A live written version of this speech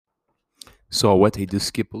So, Awete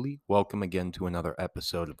Discipoli, welcome again to another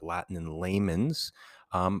episode of Latin in Layman's.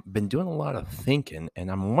 Been doing a lot of thinking,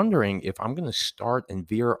 and I'm wondering if I'm going to start and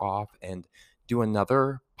veer off and do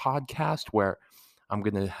another podcast where I'm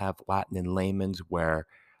going to have Latin in Layman's, where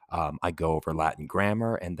I go over Latin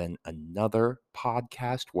grammar, and then another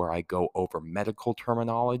podcast where I go over medical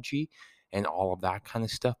terminology and all of that kind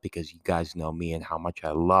of stuff, because you guys know me and how much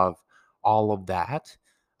I love all of that.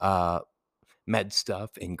 Med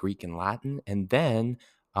stuff in Greek and Latin, and then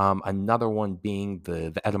another one being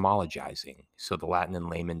the etymologizing. So the Latin and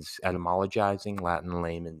layman's etymologizing, Latin and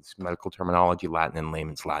layman's medical terminology, Latin and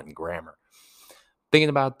layman's Latin grammar. Thinking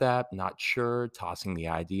about that, not sure, tossing the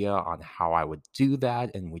idea on how I would do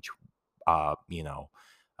that and which uh, you know,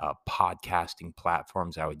 podcasting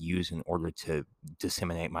platforms I would use in order to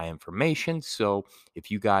disseminate my information. So, if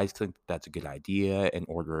you guys think that's a good idea, in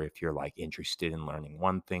order if you're like interested in learning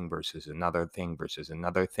one thing versus another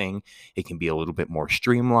thing, it can be a little bit more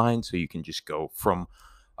streamlined. So you can just go from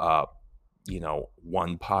uh,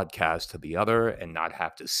 one podcast to the other and not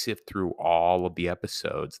have to sift through all of the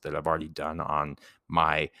episodes that I've already done on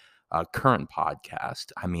my current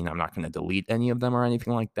podcast. I mean, I'm not going to delete any of them or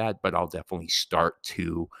anything like that, but I'll definitely start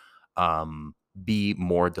to be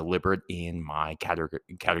more deliberate in my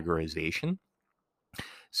categorization.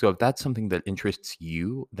 So if that's something that interests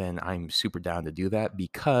you, then I'm super down to do that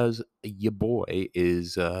because your boy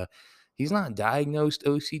is he's not diagnosed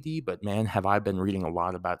OCD, but man, have I been reading a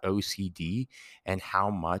lot about OCD and how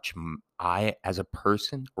much I as a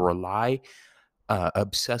person rely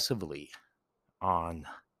obsessively on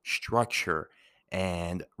structure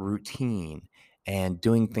and routine and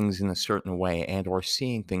doing things in a certain way and or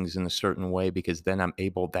seeing things in a certain way, because then I'm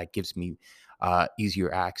able, that gives me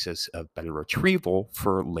easier access of better retrieval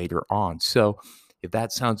for later on. So if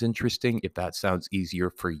that sounds interesting, if that sounds easier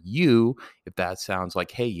for you, if that sounds like,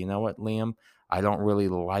 hey, you know what, Liam, I don't really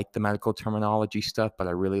like the medical terminology stuff, but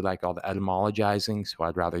I really like all the etymologizing, so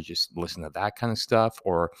I'd rather just listen to that kind of stuff.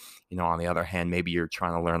 Or, on the other hand, maybe you're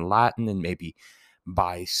trying to learn Latin and maybe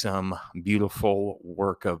by some beautiful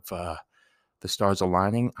work of the stars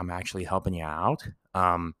aligning, I'm actually helping you out.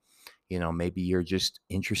 Maybe you're just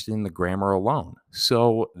interested in the grammar alone.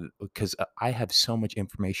 So, because I have so much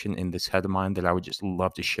information in this head of mine that I would just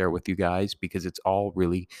love to share with you guys, because it's all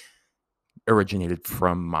really originated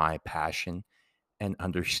from my passion and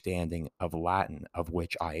understanding of Latin, of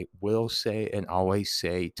which I will say and always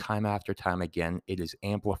say time after time again, it has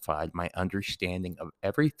amplified my understanding of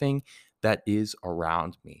everything that is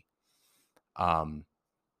around me. Um,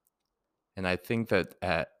 and I think that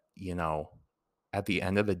at the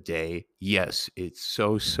end of the day, yes, it's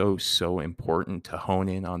so, so, so important to hone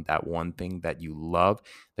in on that one thing that you love,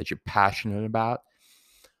 that you're passionate about,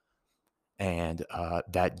 and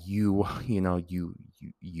that you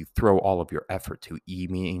throw all of your effort to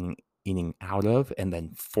meaning out of, and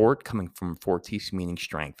then fort coming from fortis meaning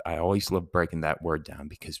strength. I always love breaking that word down,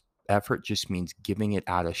 because effort just means giving it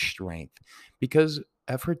out of strength, because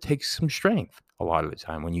effort takes some strength a lot of the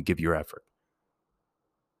time when you give your effort.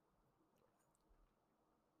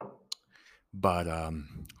 But I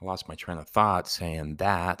lost my train of thought saying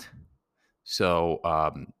that. So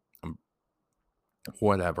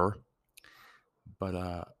whatever.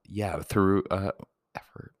 But yeah, through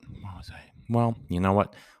effort. What was I? Well, you know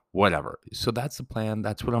what? Whatever. So that's the plan.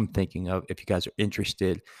 That's what I'm thinking of. If you guys are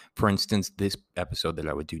interested, for instance, this episode that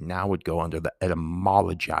I would do now would go under the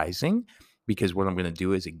etymologizing, because what I'm going to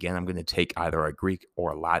do is, again, I'm going to take either a Greek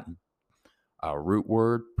or a Latin root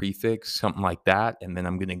word, prefix, something like that, and then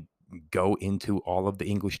I'm going to go into all of the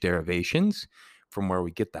English derivations from where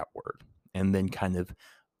we get that word, and then kind of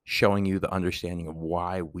showing you the understanding of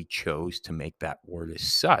why we chose to make that word as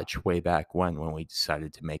such way back when we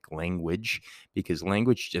decided to make language, because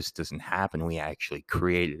language just doesn't happen. We actually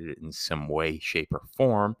created it in some way, shape, or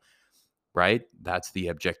form, right? That's the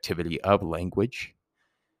objectivity of language.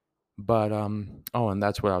 But oh, and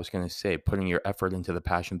that's what I was going to say, putting your effort into the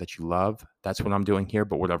passion that you love. That's what I'm doing here.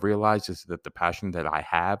 But what I've realized is that the passion that I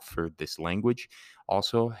have for this language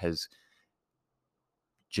also has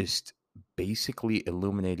just basically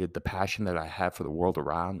illuminated the passion that I have for the world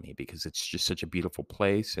around me, because it's just such a beautiful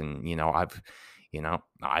place. And,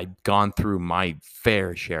 I've gone through my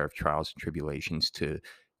fair share of trials and tribulations to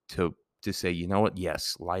to say, you know what,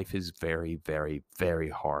 yes, life is very, very, very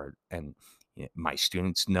hard. And my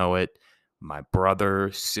students know it, my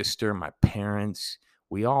brother, sister, my parents,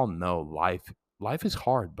 we all know life is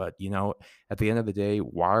hard. But at the end of the day,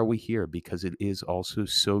 why are we here? Because it is also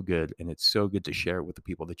so good, and it's so good to share it with the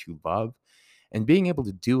people that you love. And being able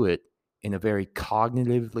to do it in a very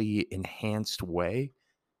cognitively enhanced way,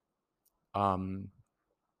 um,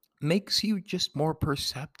 makes you just more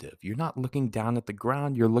perceptive. You're not looking down at the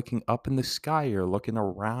ground, you're looking up in the sky, you're looking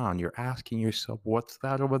around, you're asking yourself, what's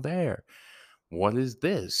that over there? What is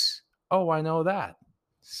this? Oh, I know that.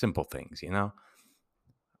 Simple things, you know?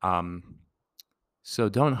 Um, so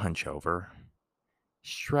don't hunch over.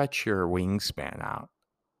 Stretch your wingspan out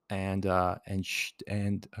and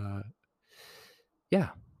yeah.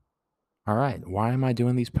 All right. Why am I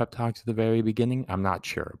doing these pep talks at the very beginning? I'm not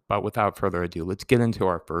sure. But without further ado, let's get into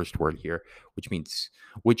our first word here,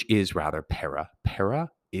 which is rather para.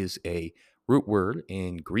 Para is a root word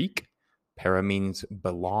in Greek. Para means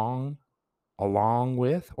belong, along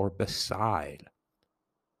with, or beside.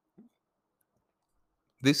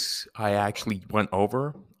 This I actually went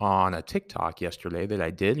over on a TikTok yesterday that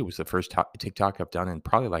I did. It was the first TikTok I've done in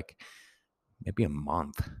probably like maybe a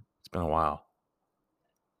month. It's been a while.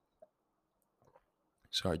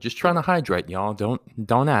 Sorry, just trying to hydrate, y'all.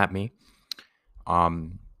 Don't at me.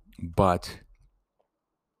 But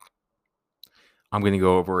I'm going to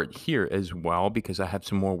go over it here as well because I have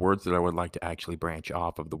some more words that I would like to actually branch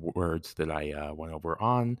off of the words that I went over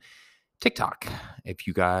on TikTok. If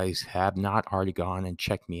you guys have not already gone and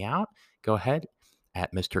checked me out, go ahead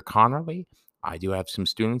at Mr. Connerly. I do have some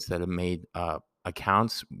students that have made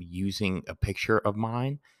accounts using a picture of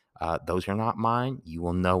mine. Those are not mine. You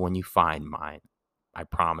will know when you find mine. I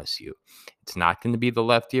promise you. It's not going to be the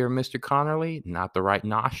left ear of Mr. Connerly, not the right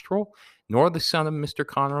nostril, nor the son of Mr.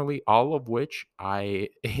 Connerly, all of which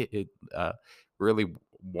it really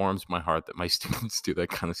warms my heart that my students do that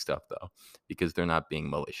kind of stuff, though, because they're not being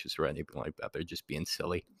malicious or anything like that. They're just being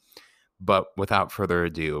silly. But without further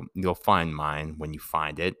ado, you'll find mine when you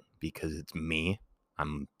find it because it's me.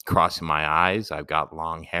 I'm crossing my eyes. I've got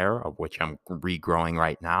long hair, of which I'm regrowing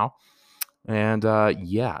right now. And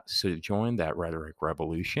yeah, so join that rhetoric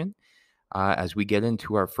revolution as we get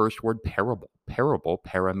into our first word, parable. Parable,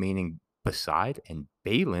 para meaning beside, and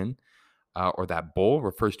Balin, or that bowl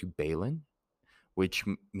refers to Balin, which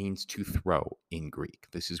means to throw in Greek.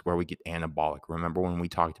 This is where we get anabolic. Remember when we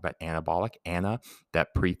talked about anabolic? Ana,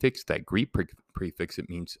 that prefix, that Greek prefix, it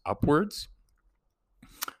means upwards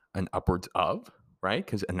and upwards of, right?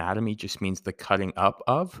 Because anatomy just means the cutting up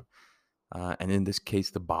of. And in this case,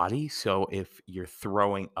 the body. So if you're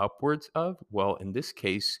throwing upwards of, well, in this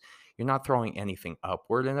case, you're not throwing anything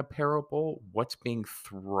upward in a parable. What's being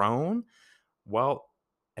thrown? Well,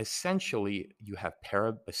 essentially, you have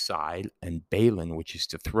para beside and balin, which is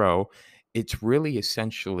to throw. It's really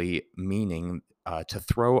essentially meaning to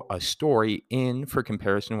throw a story in for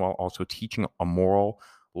comparison while also teaching a moral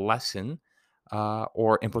lesson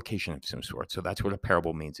or implication of some sort. So that's what a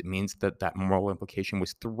parable means. It means that that moral implication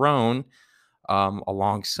was thrown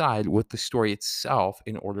alongside with the story itself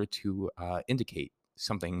in order to indicate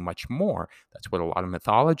something much more. That's what a lot of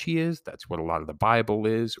mythology is. That's what a lot of the Bible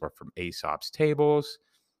is, or from Aesop's fables.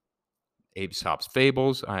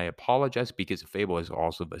 I apologize because a fable is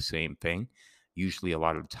also the same thing. Usually, a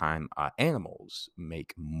lot of the time, animals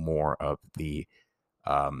make more of the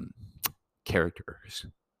um, characters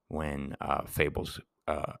when fables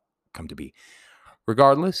come to be.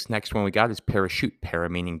 Regardless, next one we got is parachute. Para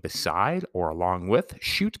meaning beside or along with.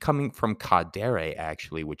 Shoot coming from cadere,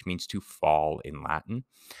 actually, which means to fall in Latin.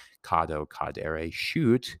 Cado, cadere,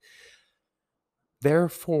 shoot.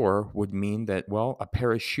 Therefore, would mean that, well, a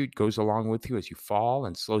parachute goes along with you as you fall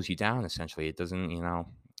and slows you down, essentially. It doesn't,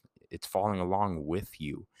 it's falling along with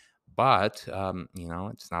you. But,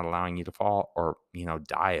 it's not allowing you to fall or,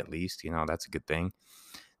 die at least. That's a good thing.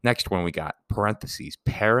 Next one we got parentheses.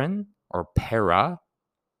 Paran or para,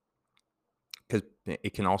 because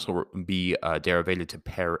it can also be derivated to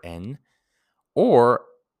paren. Or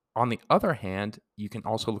on the other hand, you can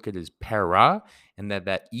also look at it as para, and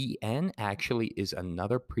that en actually is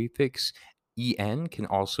another prefix. En can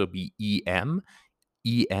also be em.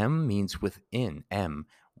 Em means within. M.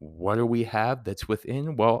 What do we have that's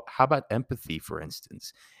within? Well, how about empathy, for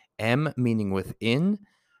instance? M meaning within.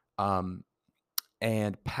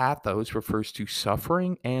 And pathos refers to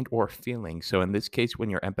suffering and or feeling. So in this case,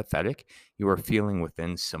 when you're empathetic, you are feeling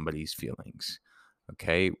within somebody's feelings.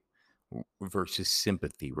 Okay. Versus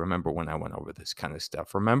sympathy. Remember when I went over this kind of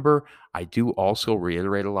stuff. Remember, I do also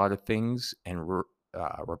reiterate a lot of things and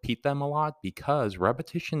repeat them a lot because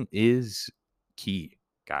repetition is key,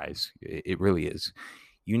 guys. It really is.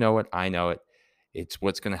 You know it. I know it. It's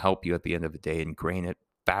what's going to help you at the end of the day ingrain it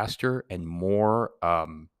faster and more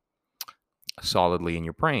solidly in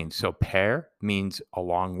your brain. So pair means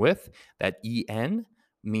along with, that en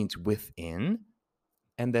means within,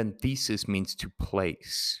 and then thesis means to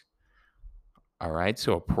place. All right.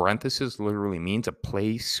 So a parenthesis literally means a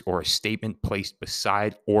place or a statement placed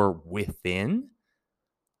beside or within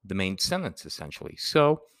the main sentence, essentially.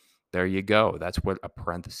 So there you go. That's what a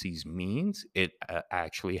parentheses means. It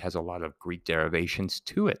actually has a lot of Greek derivations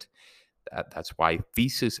to it. That's why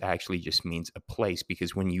thesis actually just means a place,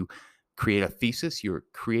 because when you create a thesis, you're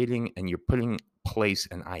creating and you're putting place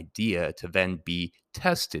an idea to then be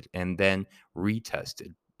tested and then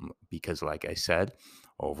retested. Because, like I said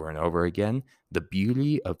over and over again, the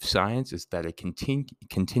beauty of science is that it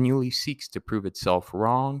continually seeks to prove itself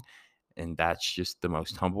wrong. And that's just the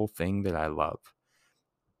most humble thing that I love.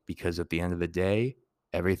 Because at the end of the day,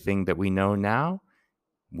 everything that we know now,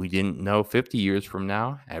 we didn't know 50 years from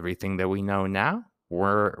now. Everything that we know now,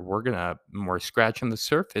 we're scratching the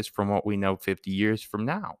surface from what we know 50 years from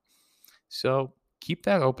now. So keep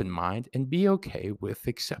that open mind and be okay with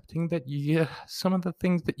accepting that some of the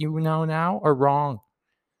things that you know now are wrong,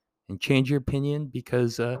 and change your opinion,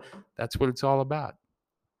 because that's what it's all about.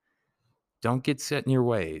 Don't get set in your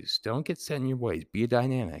ways. Don't get set in your ways. Be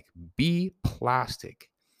dynamic. Be plastic.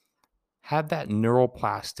 Have that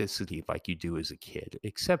neuroplasticity like you do as a kid,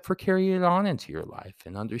 except for carry it on into your life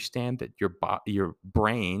and understand that your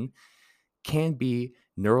brain can be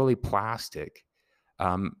neurally plastic.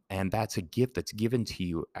 And that's a gift that's given to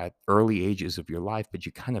you at early ages of your life, but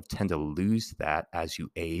you kind of tend to lose that as you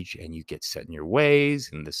age and you get set in your ways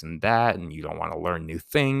and this and that, and you don't want to learn new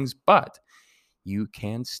things, but you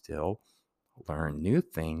can still learn new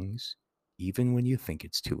things even when you think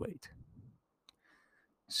it's too late.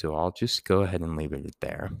 So I'll just go ahead and leave it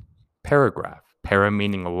there. Paragraph. Para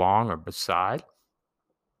meaning along or beside.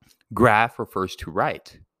 Graph refers to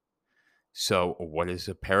right. So what is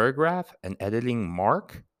a paragraph? An editing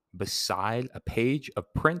mark beside a page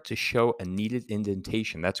of print to show a needed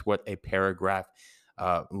indentation. That's what a paragraph,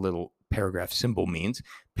 little paragraph symbol means.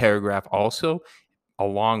 Paragraph also,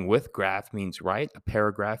 along with graph, means right. A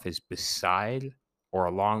paragraph is beside or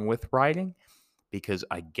along with writing, because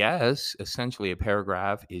I guess essentially a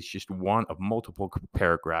paragraph is just one of multiple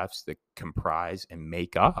paragraphs that comprise and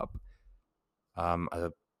make up an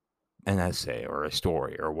essay or a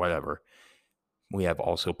story or whatever. We have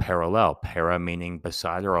also parallel, para meaning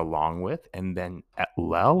beside or along with, and then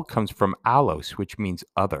lel comes from allos, which means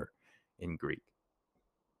other in Greek.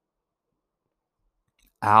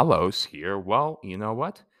 Allos here, well, you know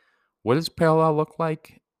what? What does parallel look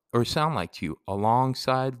like or sound like to you?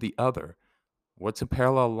 Alongside the other. What's a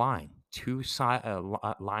parallel line? Two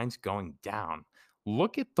lines going down.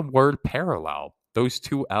 Look at the word parallel. Those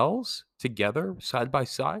two L's together, side by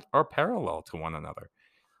side, are parallel to one another.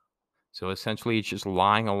 So essentially, it's just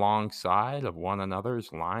lying alongside of one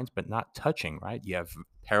another's lines, but not touching, right? You have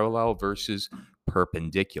parallel versus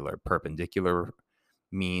perpendicular. Perpendicular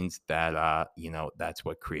means that, that's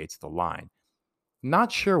what creates the line.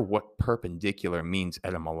 Not sure what perpendicular means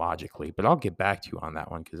etymologically, but I'll get back to you on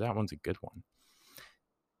that one because that one's a good one.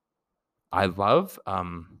 I love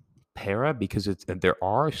para because there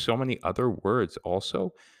are so many other words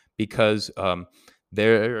also, because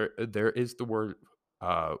there is the word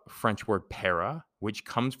French word para, which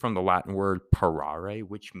comes from the Latin word parare,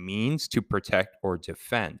 which means to protect or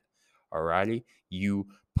defend. Alrighty, you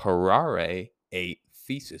parare a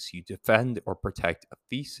thesis, you defend or protect a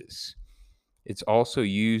thesis. It's also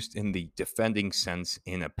used in the defending sense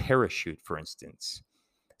in a parachute, for instance,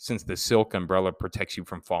 since the silk umbrella protects you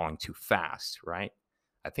from falling too fast, right?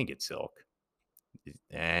 I think it's silk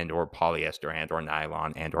and or polyester and or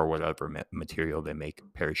nylon and or whatever material they make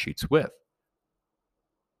parachutes with.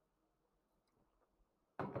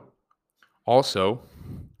 Also,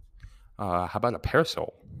 how about a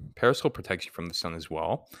parasol? Parasol protects you from the sun as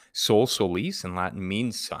well. Sol solis in Latin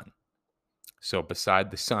means sun. So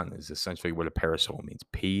beside the sun is essentially what a parasol means.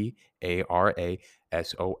 Parasol.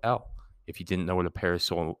 If you didn't know what a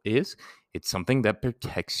parasol is, it's something that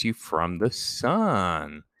protects you from the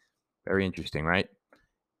sun. Very interesting, right?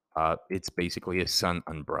 It's basically a sun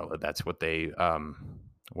umbrella. That's what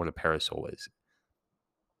what a parasol is.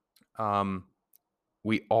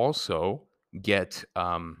 We also get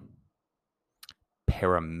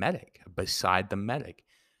paramedic, beside the medic.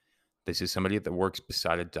 This is somebody that works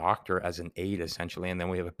beside a doctor as an aide, essentially. And then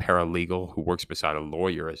we have a paralegal who works beside a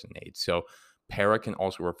lawyer as an aide. So para can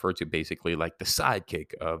also refer to basically like the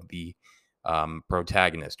sidekick of the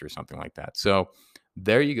protagonist or something like that. So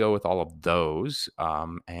there you go with all of those.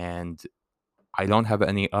 And I don't have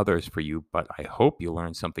any others for you, but I hope you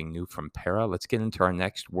learned something new from para. Let's get into our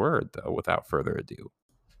next word, though, without further ado.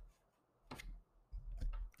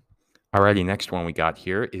 Alrighty, next one we got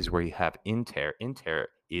here is where you have inter. Inter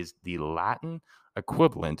is the Latin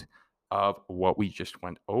equivalent of what we just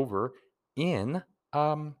went over in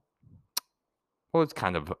Well, it's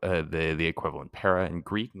kind of the equivalent. Para in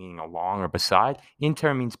Greek meaning along or beside.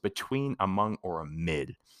 Inter means between, among, or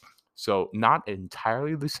amid. So not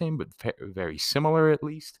entirely the same, but very similar at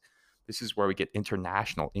least. This is where we get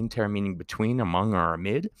international. Inter meaning between, among, or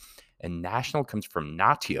amid, and national comes from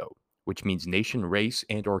natio, which means nation, race,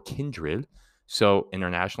 and or kindred. So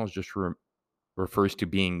international just refers to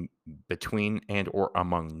being between and or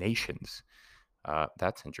among nations.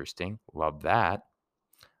 That's interesting. Love that.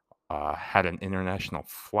 Had an international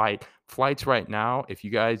flight. Flights right now, if you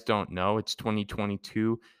guys don't know, it's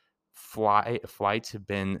 2022. Flights have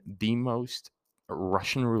been the most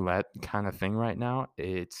Russian roulette kind of thing right now.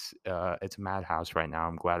 It's a madhouse right now.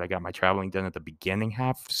 I'm glad I got my traveling done at the beginning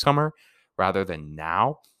half summer rather than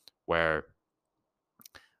now, where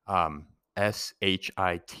um,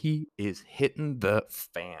 SHIT is hitting the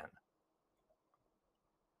fan.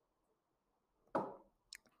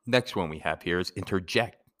 Next one we have here is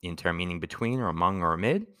interject. Inter meaning between or among or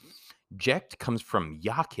amid. Ject comes from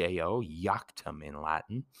Jaccio, jactum in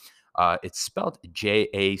Latin. It's spelled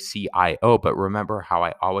Jacio, but remember how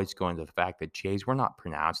I always go into the fact that J's were not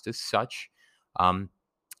pronounced as such um,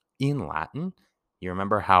 in Latin. You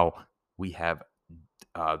remember how we have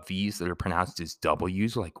V's that are pronounced as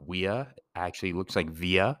W's, like via actually looks like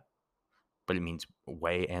via, but it means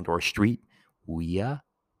way and or street. Via.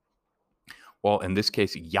 Well, in this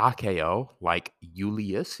case, Jaccio, like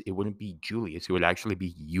Julius, it wouldn't be Julius. It would actually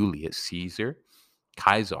be Julius Caesar,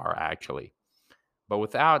 Kaiser, actually. But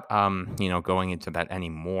without, going into that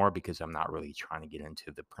anymore, because I'm not really trying to get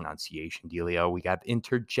into the pronunciation dealio, we got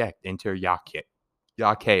interject,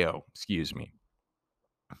 Jaccio, excuse me,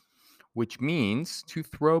 which means to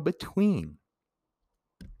throw between.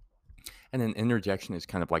 And an interjection is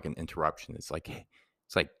kind of like an interruption. It's like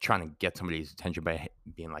trying to get somebody's attention by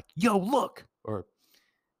being like, "Yo, look," or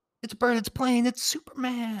 "It's a bird, it's a plane, it's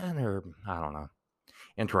Superman," or I don't know.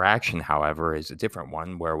 Interaction, however, is a different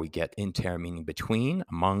one where we get inter meaning between,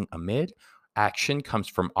 among, amid. Action comes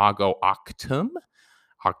from ago octum,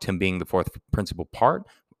 octum being the fourth principal part.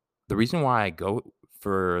 The reason why I go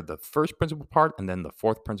for the first principal part and then the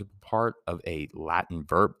fourth principal part of a Latin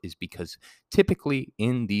verb is because typically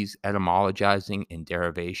in these etymologizing and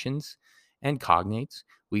derivations and cognates,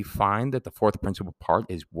 we find that the fourth principal part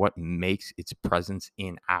is what makes its presence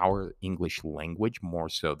in our English language more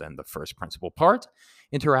so than the first principal part.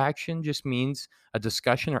 Interaction just means a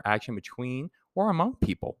discussion or action between or among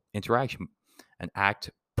people. Interaction, an act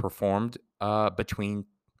performed between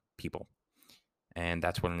people. And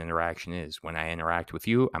that's what an interaction is. When I interact with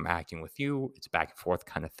you, I'm acting with you. It's back and forth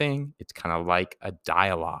kind of thing. It's kind of like a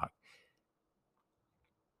dialogue.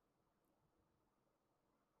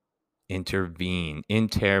 Intervene.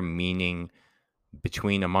 Inter meaning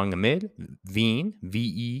between, among, amid. Vene,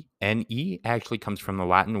 Vene, actually comes from the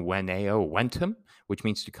Latin veneo ventum, which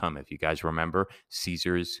means to come. If you guys remember,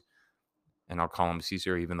 Caesar's, and I'll call him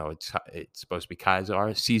Caesar, even though it's supposed to be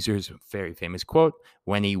Kaiser. Caesar's very famous quote: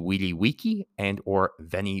 "Veni vidi vici," and or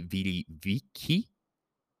 "Veni vidi vici,"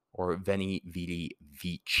 or "Veni vidi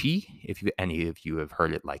vici." If any of you have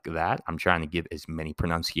heard it like that, I'm trying to give as many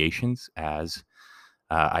pronunciations as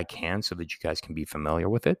I can so that you guys can be familiar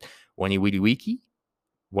with it. Veni vidi vici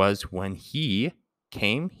was when he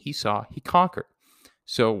came, he saw, he conquered.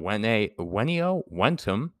 So venio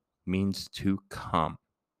ventum means to come.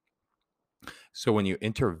 So when you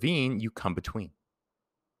intervene, you come between.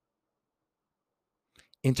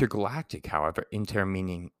 Intergalactic, however, inter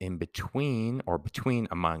meaning in between or between,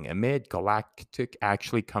 among, amid. Galactic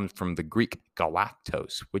actually comes from the Greek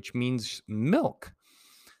galactos, which means milk.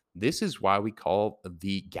 This is why we call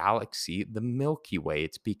the galaxy the Milky Way.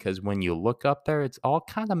 It's because when you look up there, it's all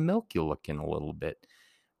kind of milky looking a little bit.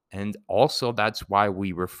 And also, that's why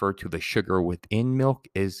we refer to the sugar within milk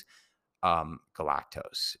is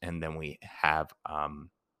galactose. And then we have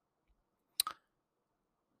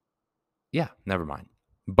never mind.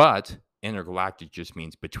 But intergalactic just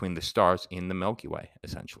means between the stars in the Milky Way,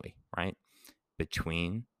 essentially, right?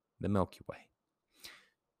 Between the Milky Way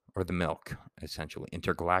or the milk, essentially.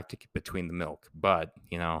 Intergalactic between the milk. But,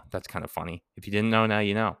 that's kind of funny. If you didn't know, now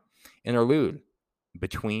you know. Interlude,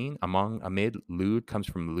 between, among, amid. Lude comes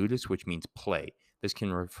from ludus, which means play. This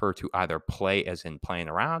can refer to either play as in playing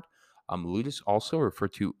around. Ludus also refer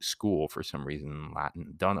to school for some reason in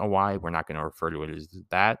Latin. Don't know why. We're not going to refer to it as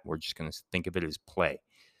that. We're just going to think of it as play.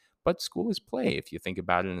 But school is play if you think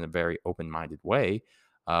about it in a very open-minded way.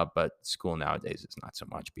 But school nowadays is not so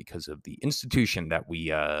much because of the institution that we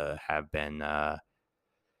have been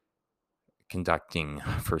conducting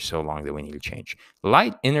for so long that we need to change.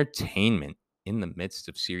 Light entertainment in the midst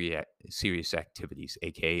of serious activities,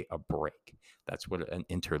 aka a break. That's what an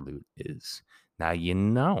interlude is. Now you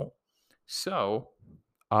know. So,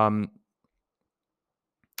 um,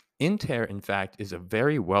 inter, in fact, is a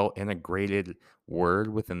very well integrated word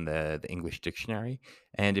within the English dictionary.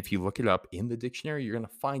 And if you look it up in the dictionary, you're going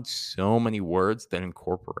to find so many words that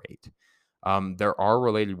incorporate. There are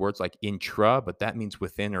related words like intra, but that means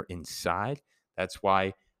within or inside. That's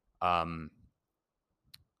why, um,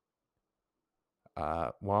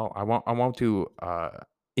 I want to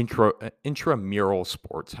intramural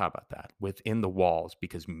sports. How about that? Within the walls,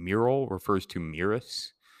 because mural refers to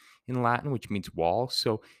murus in Latin, which means wall.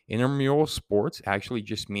 So intramural sports actually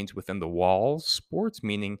just means within the walls sports,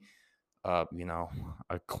 meaning you know,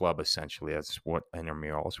 a club essentially. That's what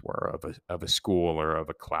intramurals were of a school or of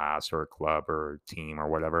a class or a club or a team or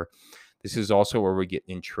whatever. This is also where we get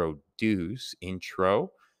introduce,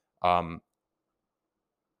 intro, um,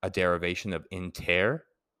 a derivation of inter,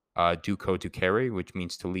 duco to carry, which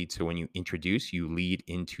means to lead. So when you introduce, you lead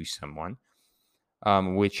into someone,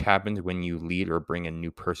 which happens when you lead or bring a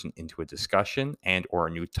new person into a discussion and or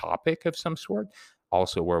a new topic of some sort.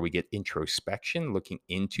 Also, where we get introspection, looking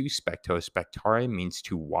into specto spectare means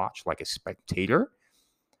to watch like a spectator.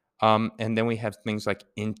 And then we have things like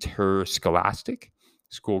interscholastic,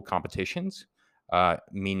 school competitions,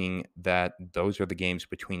 meaning that those are the games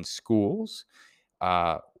between schools.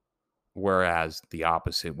 Uh, Whereas the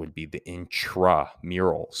opposite would be the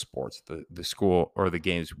intramural sports, the school or the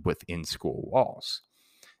games within school walls.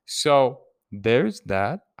 So there's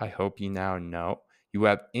that. I hope you now know. You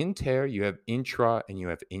have inter, you have intra, and you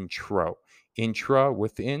have intro. Intra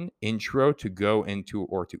within, intro to go into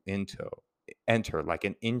or to enter, like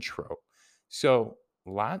an intro. So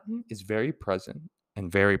Latin is very present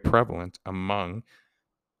and very prevalent among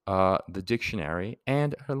the dictionary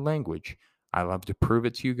and our language. I love to prove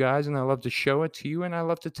it to you guys, and I love to show it to you, and I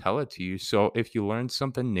love to tell it to you. So if you learned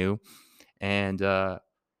something new, and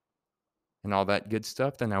all that good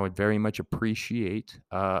stuff, then I would very much appreciate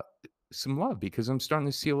some love, because I'm starting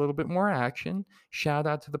to see a little bit more action. Shout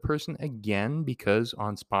out to the person again, because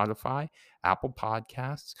on Spotify, Apple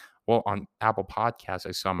Podcasts, well, on Apple Podcasts,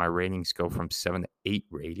 I saw my ratings go from 7 to 8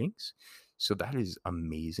 ratings. So that is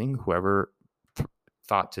amazing. Whoever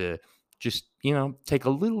thought to just, take a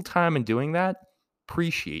little time in doing that,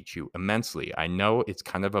 appreciate you immensely. I know it's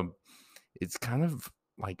kind of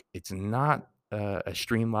like it's not a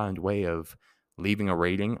streamlined way of leaving a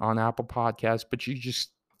rating on Apple Podcasts, but you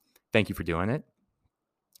just thank you for doing it,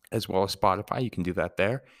 as well as Spotify. You can do that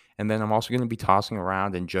there. And then I'm also going to be tossing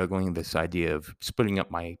around and juggling this idea of splitting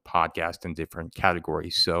up my podcast in different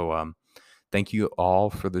categories. So thank you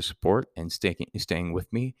all for the support and staying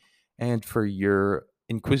with me, and for your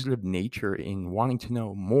inquisitive nature in wanting to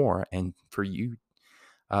know more, and for you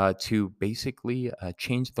to basically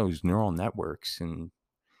change those neural networks and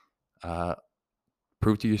uh,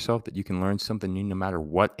 prove to yourself that you can learn something new no matter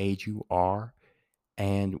what age you are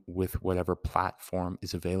and with whatever platform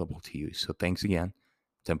is available to you. So thanks again.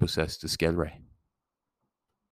 Tempo Ses Discedere.